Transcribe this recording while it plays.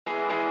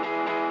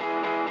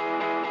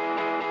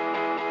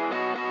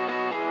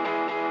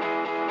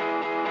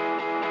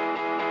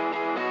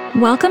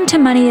Welcome to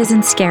Money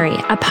Isn't Scary,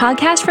 a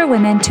podcast for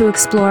women to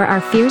explore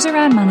our fears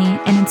around money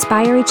and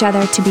inspire each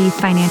other to be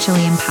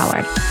financially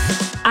empowered.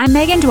 I'm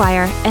Megan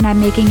Dwyer, and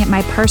I'm making it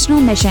my personal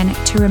mission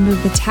to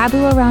remove the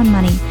taboo around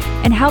money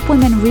and help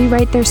women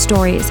rewrite their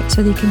stories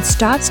so they can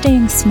stop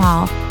staying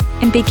small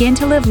and begin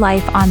to live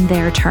life on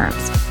their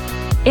terms.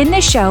 In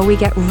this show, we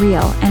get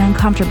real and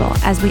uncomfortable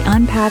as we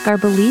unpack our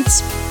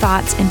beliefs,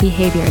 thoughts, and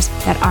behaviors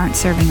that aren't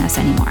serving us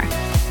anymore.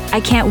 I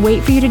can't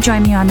wait for you to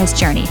join me on this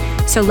journey,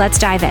 so let's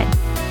dive in.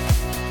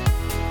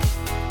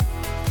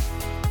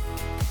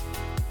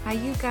 Hi,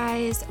 you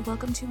guys.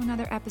 Welcome to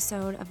another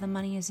episode of the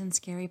Money Isn't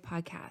Scary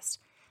podcast.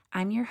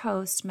 I'm your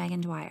host,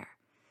 Megan Dwyer.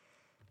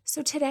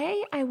 So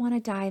today I want to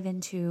dive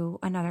into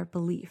another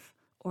belief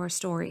or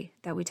story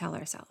that we tell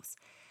ourselves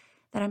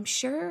that I'm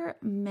sure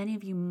many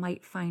of you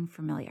might find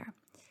familiar.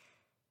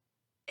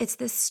 It's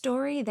this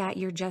story that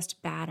you're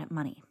just bad at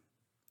money.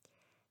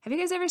 Have you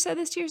guys ever said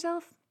this to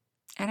yourself?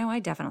 I know I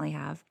definitely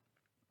have.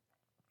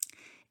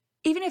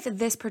 Even if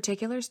this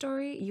particular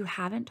story you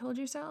haven't told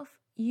yourself,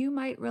 you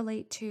might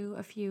relate to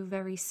a few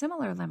very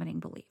similar limiting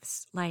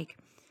beliefs, like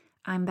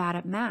I'm bad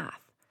at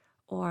math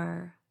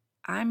or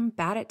I'm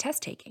bad at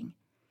test taking.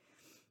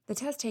 The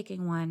test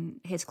taking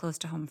one hits close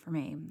to home for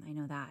me. I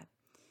know that.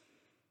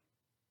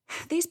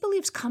 These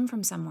beliefs come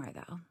from somewhere,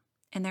 though,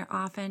 and they're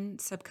often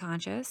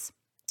subconscious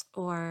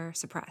or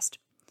suppressed.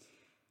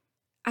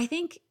 I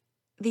think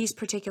these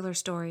particular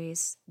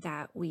stories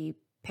that we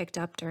picked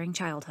up during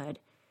childhood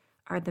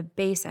are the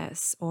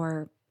basis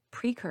or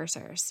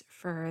precursors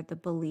for the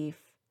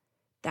belief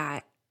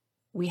that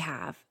we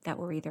have that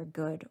we're either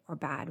good or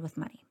bad with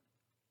money.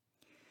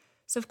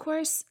 So, of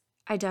course,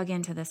 I dug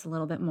into this a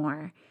little bit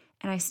more,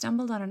 and I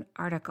stumbled on an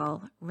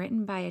article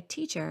written by a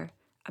teacher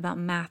about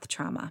math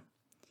trauma.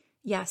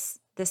 Yes,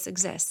 this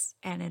exists,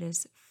 and it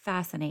is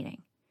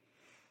fascinating.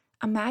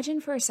 Imagine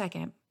for a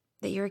second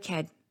that you're a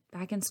kid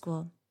back in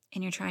school,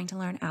 and you're trying to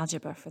learn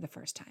algebra for the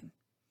first time.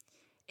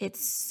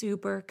 It's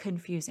super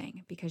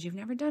confusing because you've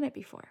never done it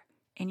before,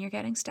 and you're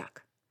getting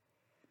stuck.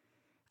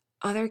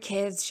 Other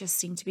kids just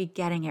seem to be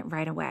getting it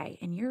right away,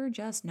 and you're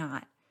just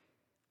not.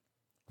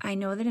 I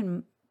know that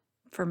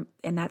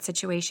in that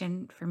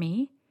situation, for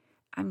me,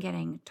 I'm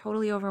getting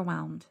totally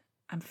overwhelmed.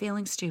 I'm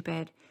feeling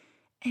stupid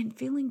and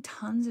feeling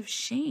tons of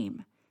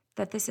shame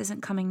that this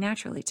isn't coming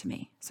naturally to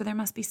me. So there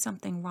must be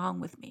something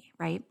wrong with me,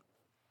 right?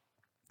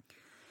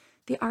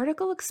 The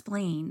article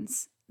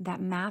explains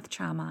that math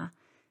trauma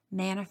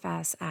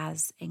manifests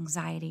as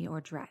anxiety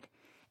or dread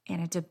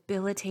and a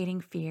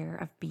debilitating fear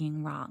of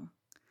being wrong.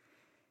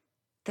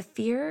 The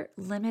fear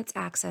limits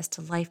access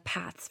to life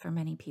paths for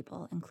many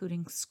people,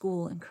 including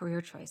school and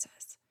career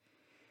choices.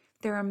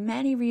 There are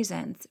many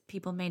reasons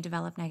people may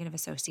develop negative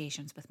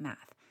associations with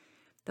math.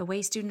 The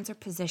way students are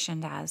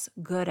positioned as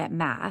good at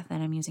math,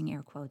 and I'm using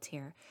air quotes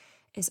here,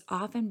 is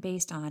often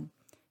based on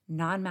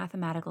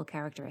non-mathematical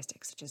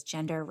characteristics such as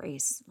gender,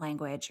 race,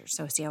 language, or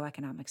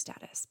socioeconomic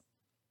status.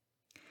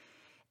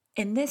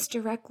 And this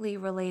directly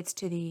relates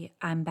to the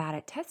I'm bad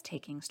at test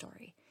taking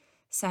story,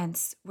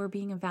 since we're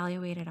being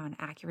evaluated on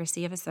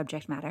accuracy of a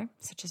subject matter,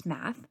 such as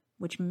math,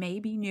 which may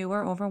be new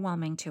or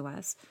overwhelming to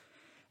us,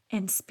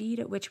 and speed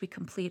at which we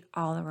complete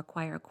all the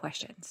required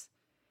questions.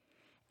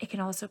 It can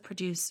also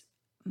produce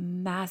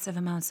massive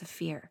amounts of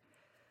fear,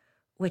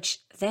 which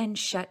then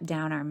shut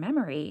down our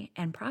memory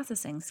and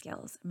processing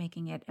skills,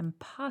 making it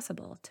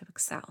impossible to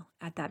excel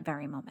at that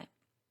very moment.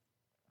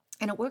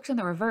 And it works in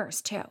the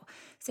reverse, too.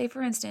 Say,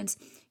 for instance,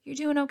 you're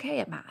doing okay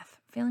at math,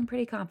 feeling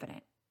pretty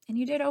confident, and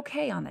you did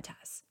okay on the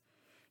test.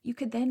 You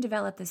could then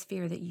develop this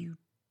fear that you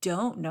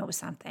don't know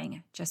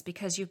something just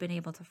because you've been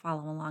able to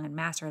follow along and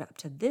master it up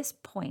to this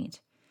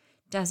point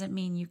doesn't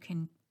mean you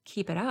can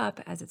keep it up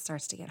as it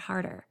starts to get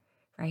harder,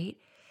 right?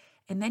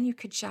 And then you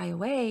could shy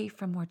away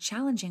from more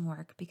challenging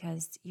work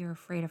because you're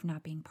afraid of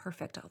not being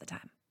perfect all the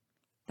time.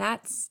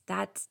 That's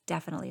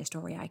definitely a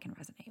story I can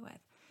resonate with.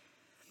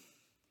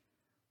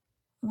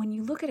 When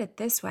you look at it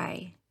this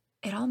way,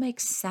 it all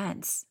makes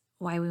sense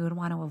why we would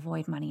want to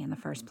avoid money in the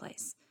first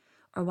place,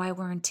 or why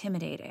we're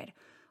intimidated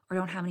or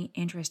don't have any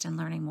interest in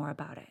learning more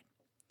about it.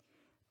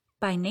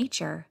 By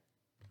nature,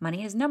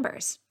 money is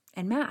numbers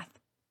and math.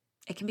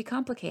 It can be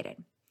complicated.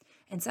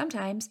 And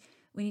sometimes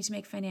we need to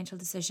make financial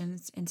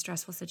decisions in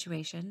stressful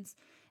situations,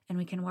 and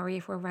we can worry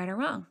if we're right or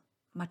wrong,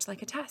 much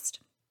like a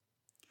test.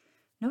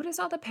 Notice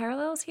all the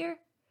parallels here?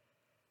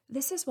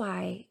 This is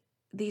why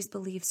these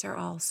beliefs are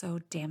all so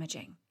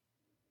damaging.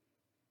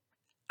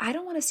 I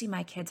don't want to see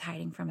my kids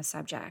hiding from a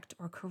subject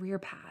or career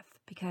path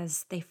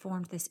because they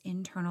formed this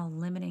internal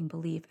limiting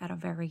belief at a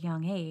very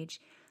young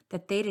age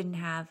that they didn't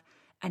have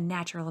a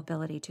natural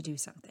ability to do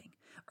something,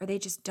 or they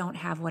just don't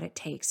have what it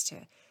takes to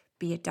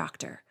be a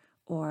doctor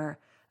or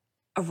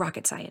a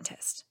rocket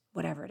scientist,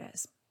 whatever it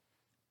is.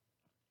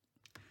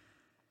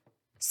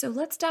 So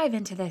let's dive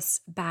into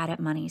this bad at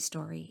money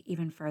story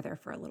even further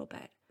for a little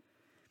bit.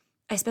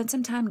 I spent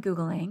some time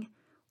Googling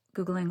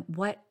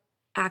what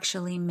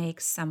actually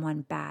makes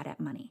someone bad at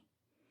money.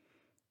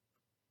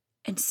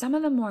 And some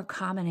of the more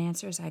common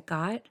answers I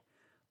got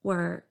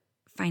were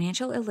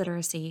financial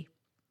illiteracy,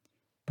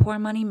 poor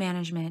money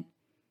management,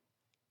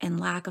 and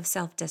lack of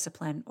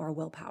self-discipline or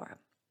willpower.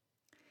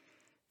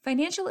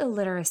 Financial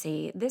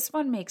illiteracy, this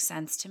one makes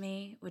sense to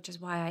me, which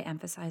is why I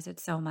emphasize it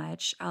so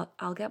much.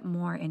 I'll get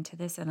more into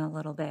this in a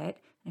little bit,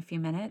 in a few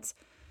minutes.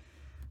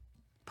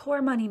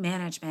 Poor money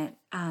management,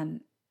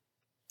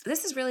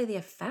 this is really the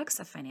effects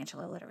of financial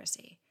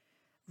illiteracy.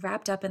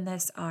 Wrapped up in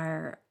this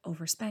are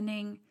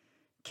overspending,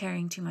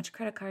 carrying too much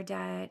credit card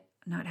debt,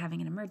 not having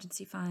an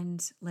emergency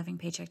fund, living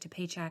paycheck to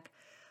paycheck,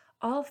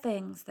 all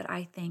things that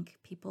I think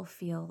people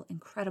feel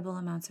incredible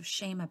amounts of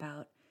shame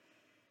about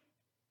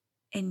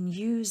and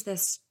use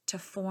this to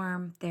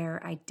form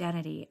their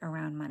identity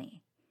around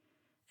money.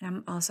 And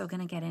I'm also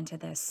going to get into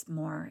this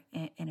more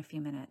in a few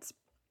minutes.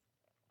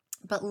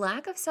 But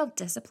lack of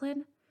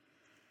self-discipline,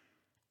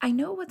 I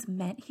know what's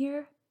meant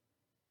here,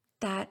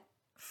 that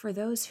for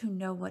those who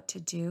know what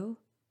to do,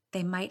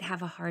 they might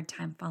have a hard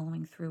time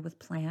following through with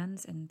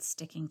plans and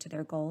sticking to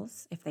their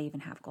goals, if they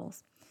even have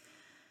goals.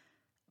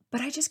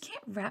 But I just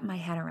can't wrap my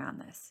head around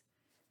this.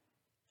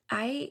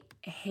 I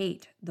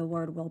hate the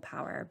word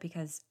willpower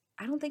because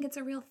I don't think it's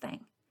a real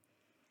thing.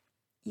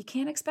 You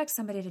can't expect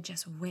somebody to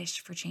just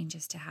wish for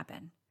changes to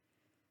happen.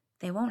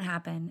 They won't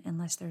happen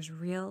unless there's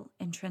real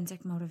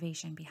intrinsic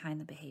motivation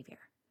behind the behavior.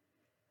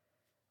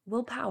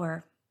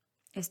 Willpower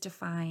is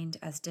defined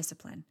as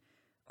discipline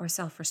or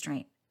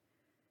self-restraint.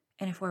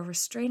 And if we're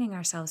restraining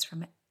ourselves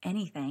from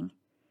anything,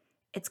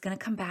 it's going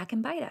to come back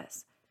and bite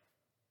us.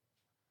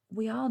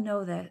 We all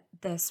know that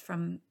this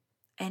from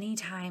any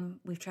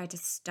time we've tried to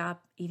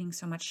stop eating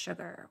so much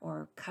sugar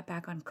or cut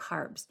back on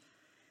carbs.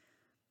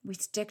 We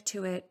stick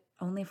to it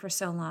only for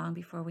so long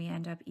before we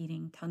end up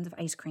eating tons of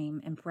ice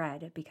cream and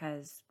bread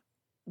because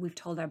we've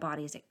told our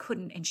bodies it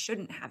couldn't and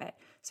shouldn't have it.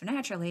 So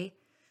naturally,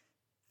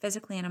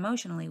 physically and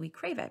emotionally, we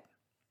crave it.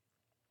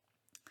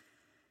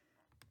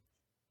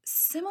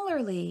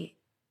 Similarly,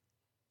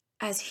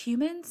 as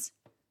humans,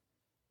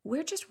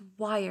 we're just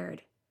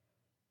wired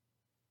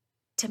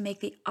to make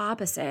the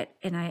opposite,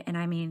 and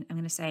I mean, I'm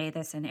going to say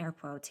this in air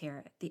quotes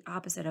here, the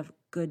opposite of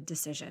good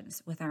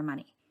decisions with our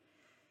money.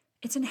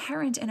 It's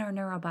inherent in our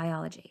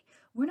neurobiology.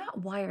 We're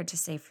not wired to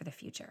save for the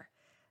future.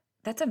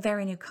 That's a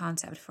very new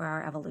concept for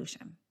our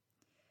evolution.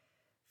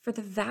 For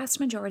the vast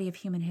majority of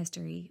human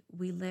history,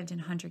 we lived in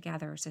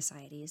hunter-gatherer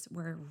societies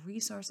where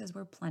resources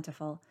were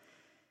plentiful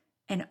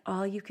and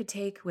all you could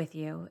take with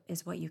you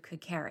is what you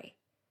could carry.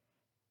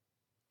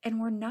 And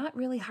we're not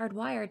really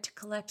hardwired to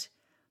collect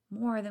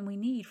more than we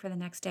need for the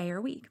next day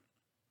or week.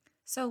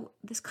 So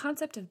this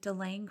concept of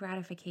delaying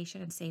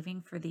gratification and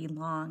saving for the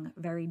long,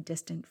 very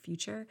distant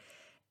future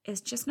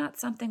is just not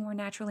something we're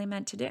naturally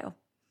meant to do.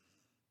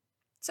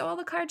 So all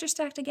the cards are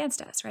stacked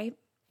against us, right?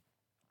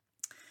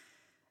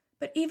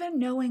 But even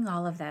knowing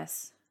all of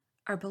this,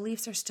 our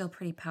beliefs are still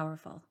pretty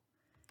powerful,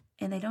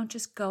 and they don't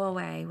just go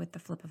away with the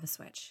flip of a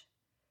switch.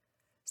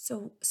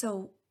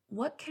 So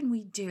what can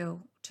we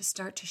do to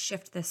start to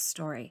shift this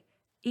story,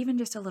 even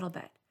just a little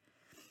bit?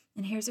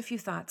 And here's a few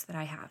thoughts that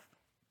I have.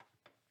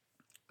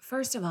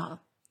 First of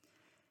all,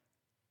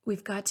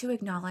 we've got to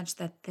acknowledge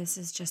that this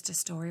is just a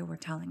story we're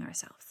telling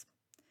ourselves.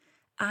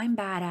 I'm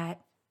bad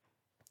at,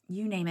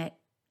 you name it,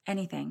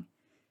 anything,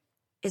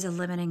 is a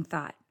limiting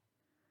thought.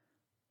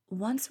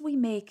 Once we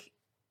make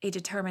a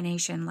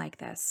determination like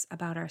this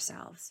about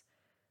ourselves,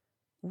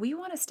 we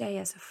want to stay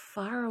as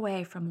far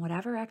away from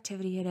whatever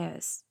activity it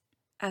is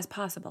as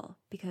possible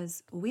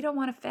because we don't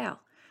want to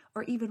fail.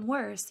 Or even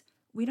worse,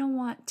 we don't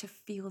want to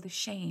feel the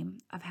shame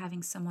of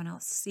having someone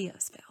else see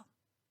us fail.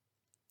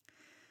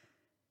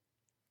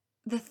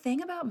 The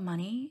thing about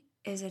money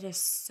is it is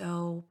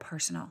so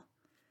personal.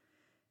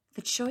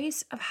 The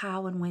choice of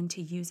how and when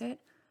to use it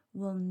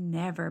will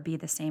never be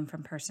the same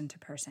from person to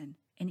person.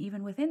 And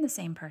even within the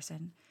same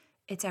person,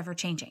 it's ever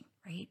changing,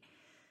 right?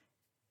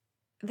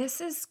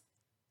 This is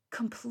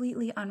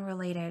completely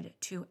unrelated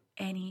to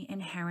any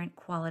inherent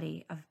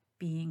quality of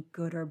being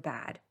good or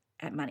bad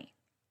at money.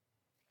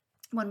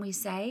 When we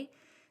say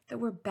that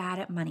we're bad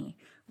at money,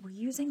 we're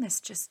using this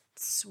just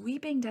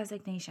sweeping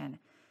designation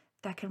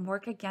that can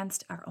work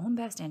against our own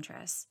best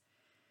interests.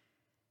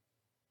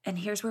 And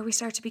here's where we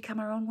start to become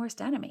our own worst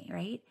enemy,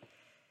 right?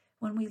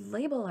 When we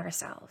label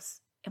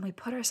ourselves and we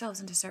put ourselves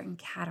into certain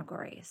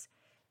categories,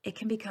 it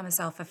can become a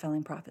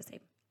self-fulfilling prophecy.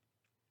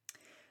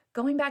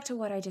 Going back to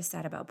what I just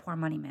said about poor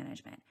money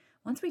management,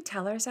 once we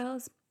tell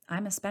ourselves,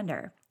 I'm a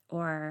spender,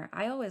 or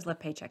I always live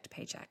paycheck to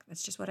paycheck,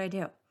 that's just what I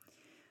do,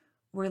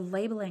 we're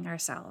labeling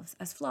ourselves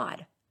as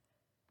flawed.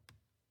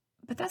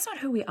 But that's not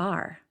who we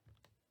are.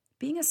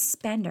 Being a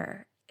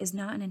spender is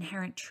not an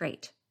inherent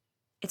trait.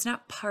 It's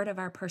not part of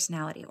our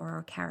personality or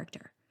our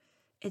character.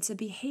 It's a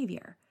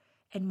behavior,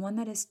 and one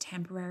that is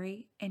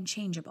temporary and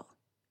changeable.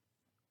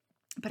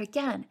 But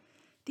again,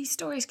 these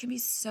stories can be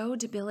so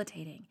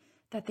debilitating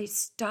that they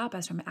stop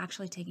us from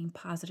actually taking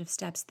positive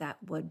steps that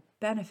would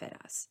benefit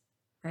us,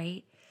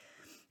 right?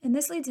 And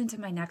this leads into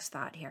my next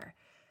thought here.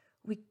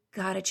 We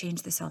gotta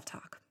change the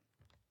self-talk.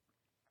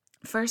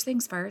 First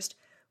things first,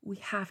 we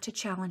have to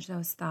challenge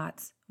those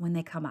thoughts when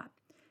they come up.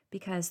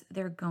 because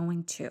they're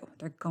going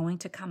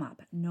to come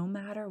up no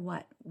matter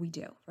what we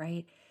do,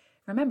 right?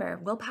 Remember,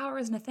 willpower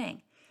isn't a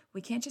thing.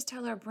 We can't just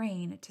tell our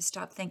brain to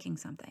stop thinking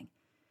something,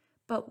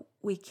 but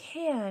we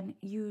can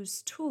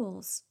use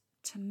tools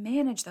to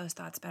manage those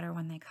thoughts better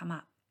when they come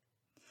up.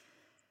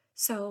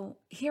 So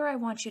here I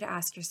want you to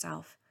ask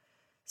yourself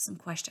some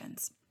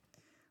questions.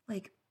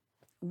 Like,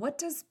 what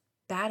does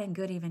bad and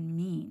good even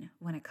mean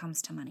when it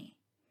comes to money?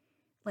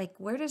 Like,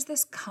 where does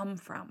this come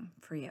from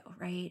for you,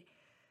 right?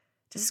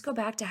 Does this go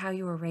back to how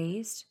you were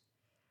raised?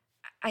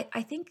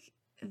 I think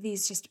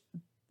these just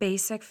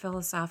basic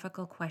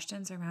philosophical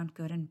questions around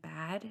good and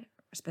bad,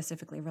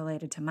 specifically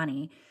related to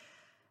money,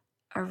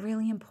 are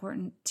really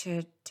important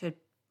to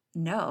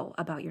know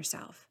about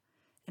yourself.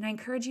 And I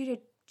encourage you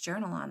to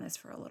journal on this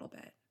for a little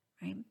bit,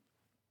 right?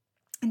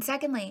 And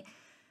secondly,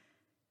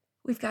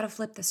 we've got to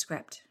flip the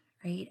script,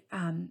 right?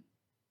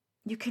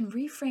 You can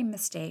reframe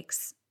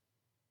mistakes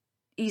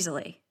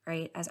easily,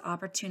 right, as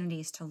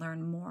opportunities to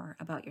learn more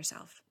about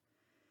yourself.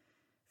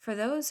 For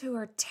those who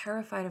are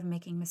terrified of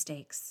making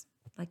mistakes,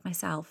 like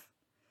myself,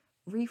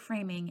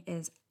 reframing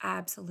is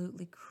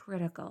absolutely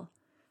critical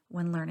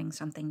when learning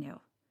something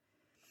new.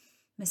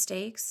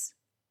 Mistakes,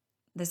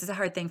 this is a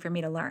hard thing for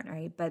me to learn,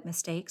 right? But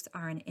mistakes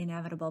are an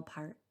inevitable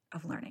part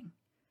of learning.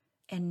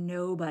 And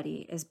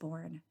nobody is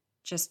born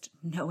just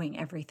knowing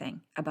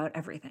everything about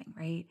everything,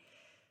 right?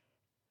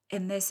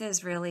 And this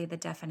is really the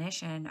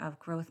definition of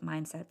growth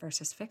mindset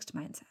versus fixed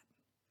mindset.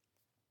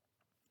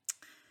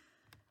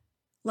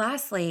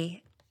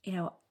 Lastly,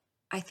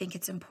 I think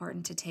it's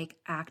important to take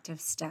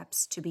active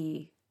steps to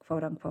be,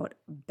 quote unquote,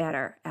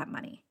 better at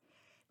money.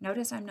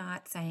 Notice I'm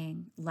not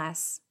saying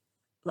less,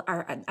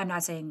 or I'm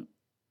not saying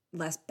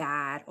less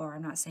bad, or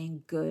I'm not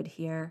saying good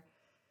here.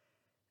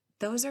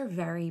 Those are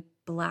very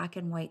black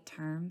and white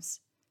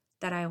terms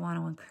that I want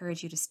to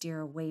encourage you to steer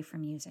away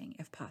from using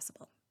if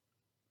possible.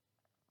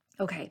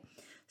 Okay,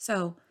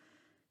 so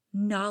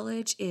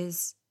knowledge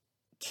is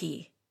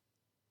key.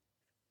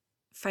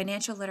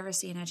 Financial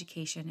literacy and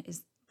education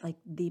is like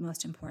the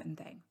most important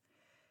thing.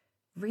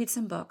 Read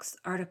some books,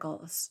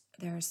 articles.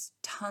 There's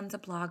tons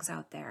of blogs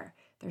out there.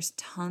 There's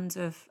tons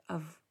of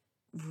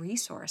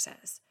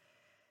resources.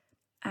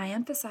 I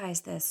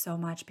emphasize this so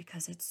much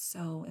because it's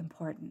so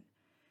important.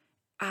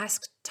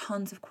 Ask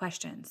tons of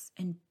questions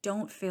and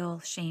don't feel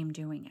shame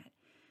doing it.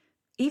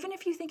 Even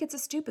if you think it's a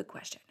stupid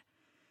question.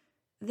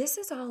 This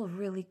is all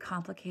really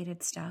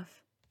complicated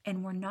stuff,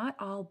 and we're not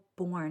all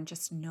born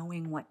just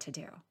knowing what to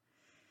do.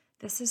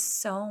 This is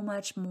so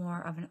much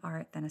more of an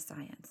art than a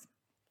science.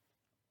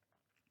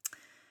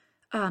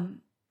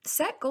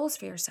 Set goals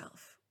for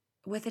yourself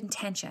with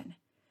intention.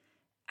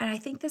 And I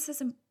think this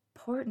is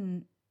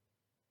important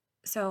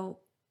so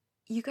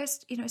you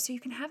guys, so you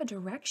can have a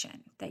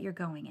direction that you're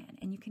going in,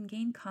 and you can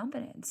gain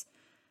confidence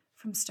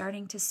from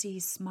starting to see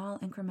small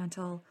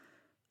incremental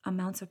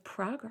amounts of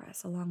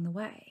progress along the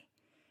way.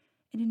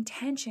 And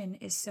intention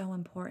is so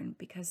important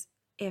because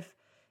if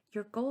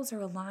your goals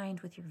are aligned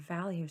with your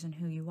values and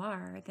who you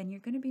are, then you're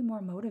going to be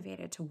more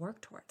motivated to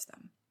work towards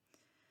them.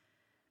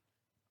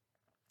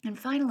 And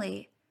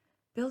finally,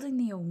 building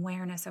the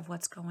awareness of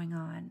what's going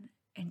on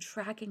and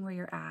tracking where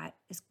you're at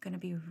is going to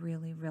be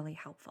really, really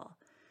helpful.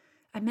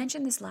 I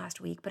mentioned this last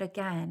week, but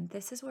again,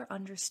 this is where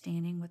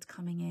understanding what's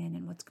coming in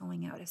and what's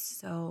going out is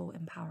so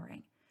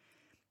empowering.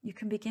 You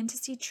can begin to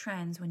see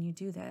trends when you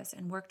do this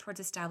and work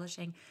towards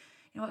establishing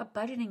a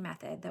budgeting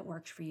method that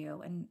works for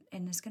you and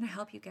is going to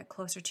help you get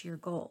closer to your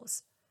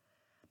goals.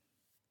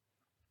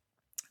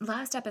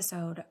 Last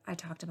episode, I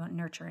talked about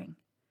nurturing,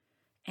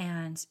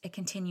 and it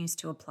continues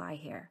to apply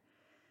here.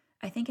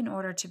 I think in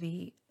order to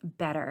be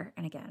better,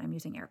 and again, I'm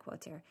using air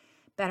quotes here,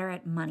 better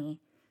at money,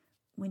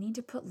 we need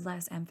to put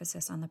less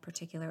emphasis on the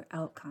particular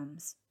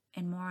outcomes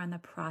and more on the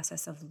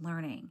process of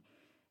learning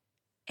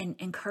and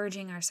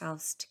encouraging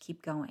ourselves to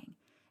keep going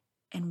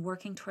and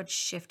working towards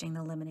shifting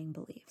the limiting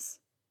beliefs.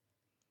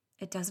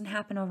 It doesn't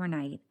happen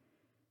overnight,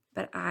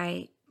 but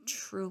I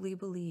truly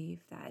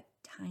believe that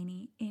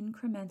tiny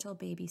incremental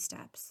baby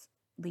steps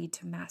lead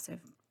to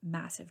massive,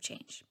 massive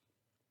change.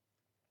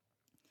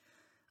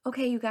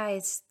 Okay, you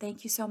guys,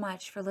 thank you so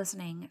much for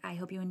listening. I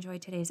hope you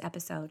enjoyed today's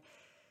episode.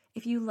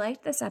 If you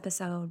liked this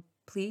episode,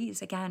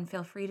 please, again,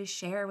 feel free to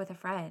share with a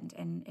friend,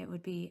 and it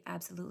would be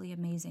absolutely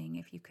amazing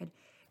if you could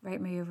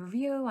write me a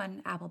review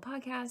on Apple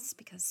Podcasts,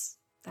 because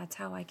that's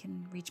how I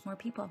can reach more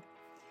people.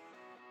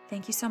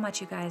 Thank you so much,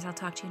 you guys. I'll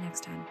talk to you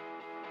next time.